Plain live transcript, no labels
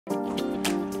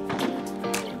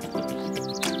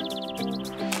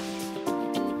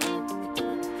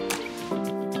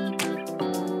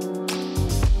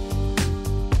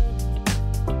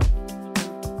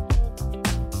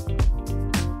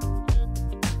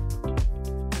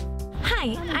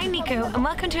Hi, I'm Nico and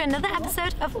welcome to another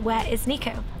episode of Where is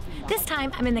Nico? This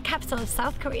time I'm in the capital of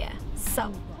South Korea,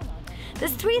 Seoul.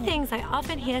 There's three things I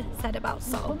often hear said about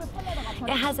Seoul.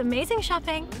 It has amazing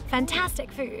shopping,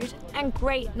 fantastic food, and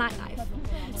great nightlife.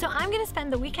 So I'm going to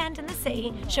spend the weekend in the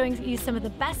city showing you some of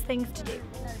the best things to do.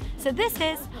 So this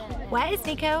is Where is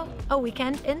Nico? A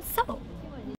weekend in Seoul.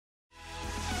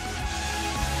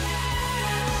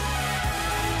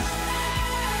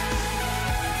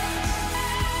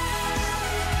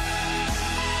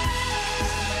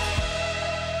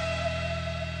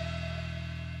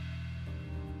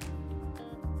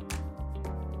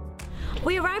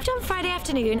 We arrived on Friday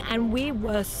afternoon and we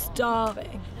were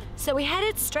starving. So we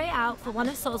headed straight out for one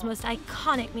of Seoul's most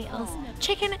iconic meals,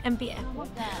 chicken and beer.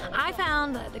 I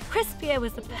found that the crisp beer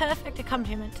was the perfect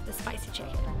accompaniment to the spicy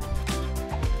chicken.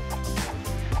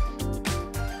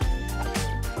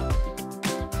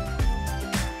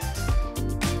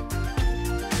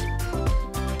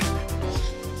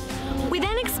 We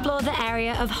then explored the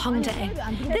area of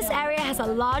Hongdae. This area has a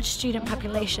large student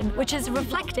population, which is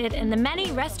reflected in the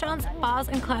many restaurants, bars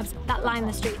and clubs that line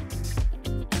the street.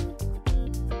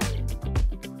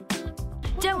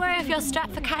 Don't worry if you're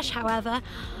strapped for cash, however.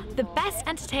 The best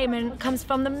entertainment comes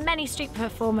from the many street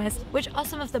performers, which are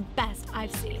some of the best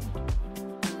I've seen.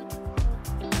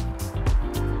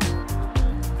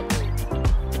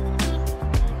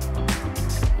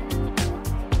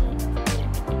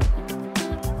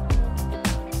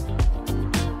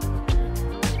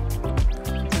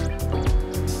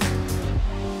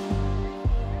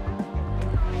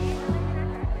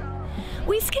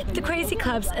 We skipped the crazy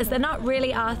clubs as they're not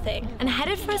really our thing and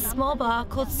headed for a small bar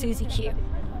called Suzy Q.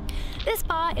 This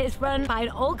bar is run by an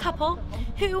old couple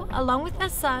who, along with their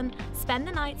son, spend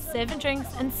the night serving drinks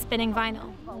and spinning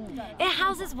vinyl. It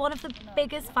houses one of the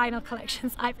biggest vinyl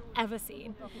collections I've ever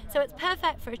seen, so it's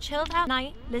perfect for a chilled out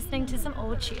night listening to some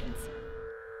old tunes.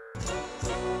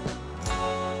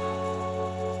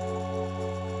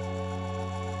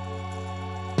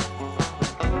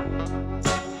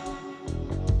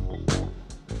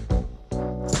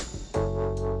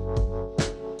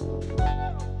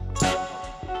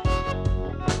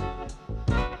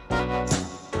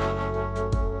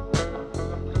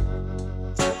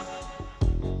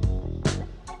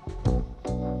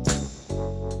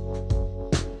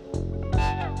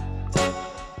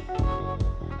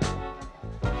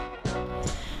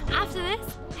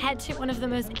 Head to one of the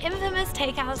most infamous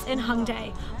takeouts in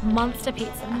Hongdae, Monster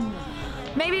Pizza.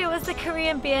 Maybe it was the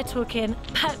Korean beer talking,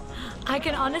 but I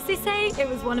can honestly say it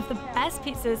was one of the best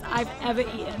pizzas I've ever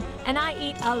eaten, and I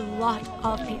eat a lot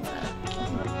of pizza.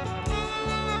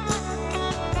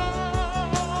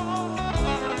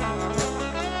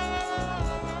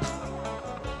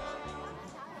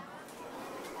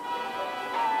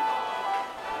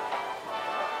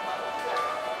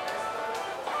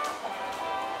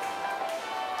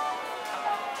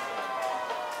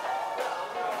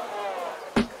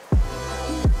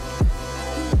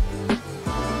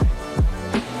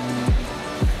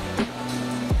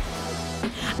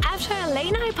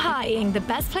 Late night partying, the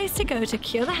best place to go to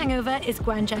cure the hangover is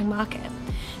Gwanjang Market.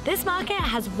 This market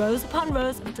has rows upon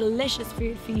rows of delicious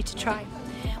food for you to try.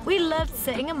 We loved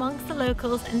sitting amongst the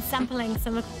locals and sampling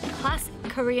some of the classic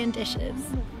Korean dishes.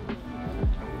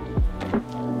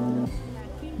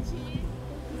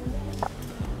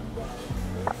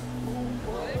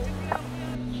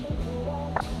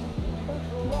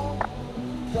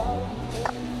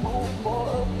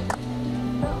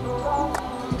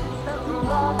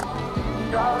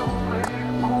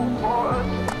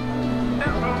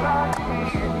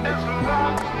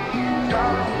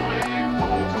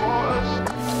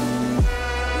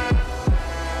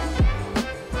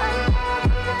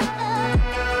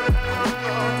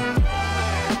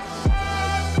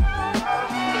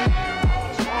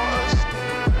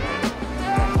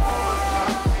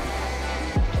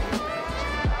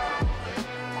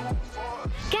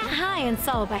 In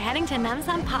Seoul by heading to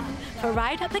Namsan Park for a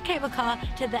ride up the cable car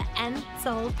to the N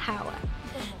Seoul Tower.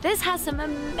 This has some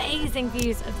amazing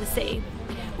views of the sea.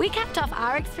 We capped off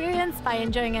our experience by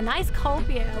enjoying a nice cold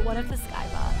beer at one of the sky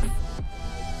bars.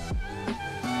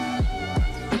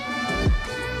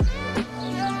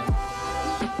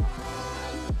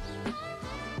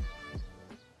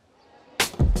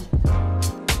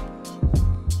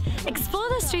 Explore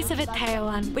the streets of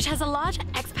Itaewon, which has a large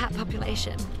expat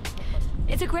population.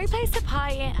 It's a great place to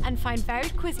party and find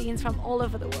varied cuisines from all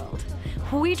over the world.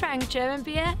 We drank German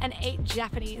beer and ate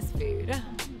Japanese food.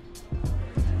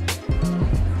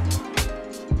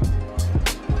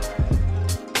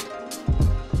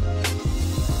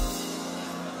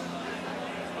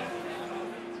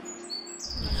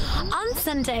 On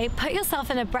Sunday, put yourself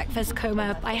in a breakfast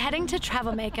coma by heading to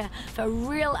Travelmaker for a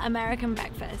real American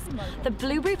breakfast. The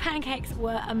blueberry pancakes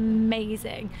were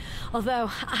amazing, although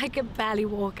I could barely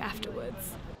walk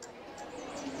afterwards.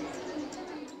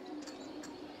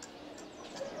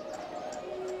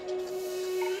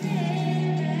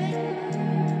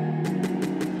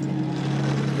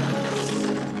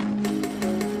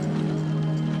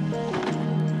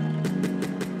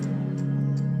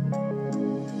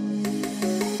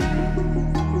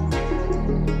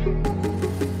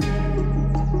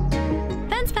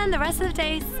 Spend the rest of the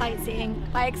day sightseeing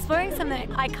by exploring some of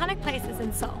the iconic places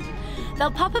in Seoul.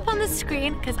 They'll pop up on the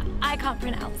screen because I can't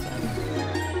pronounce them.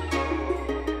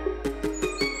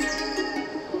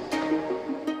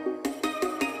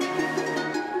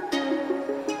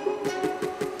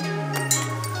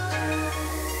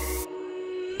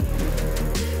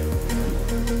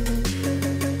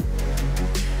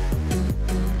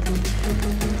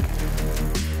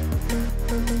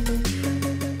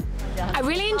 I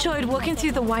really enjoyed walking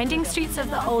through the winding streets of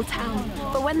the old town,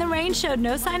 but when the rain showed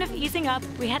no sign of easing up,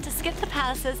 we had to skip the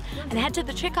palaces and head to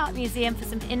the Trick Art Museum for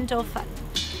some indoor fun.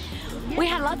 We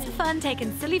had lots of fun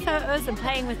taking silly photos and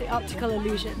playing with the optical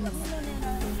illusions.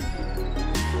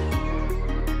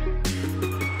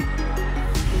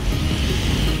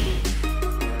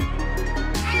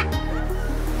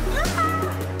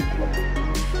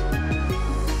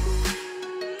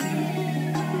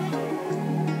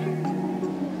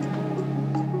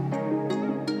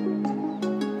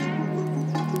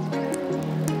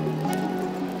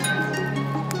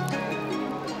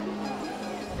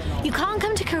 You can't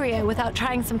come to Korea without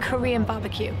trying some Korean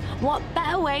barbecue. What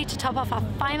better way to top off our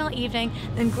final evening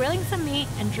than grilling some meat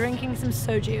and drinking some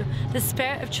soju, the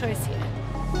spirit of choice here.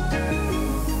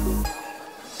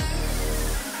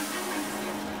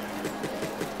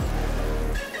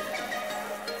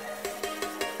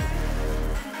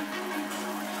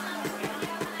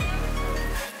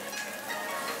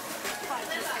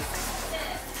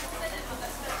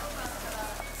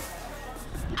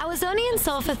 I was only in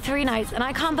Seoul for 3 nights and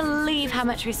I can't believe how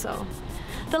much we saw.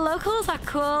 The locals are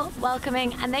cool,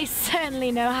 welcoming, and they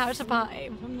certainly know how to party.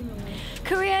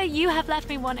 Korea, you have left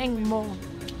me wanting more.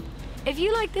 If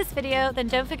you like this video, then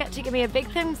don't forget to give me a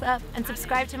big thumbs up and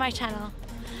subscribe to my channel.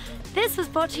 This was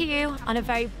brought to you on a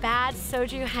very bad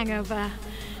soju hangover.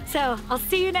 So I'll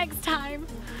see you next time.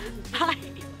 Bye.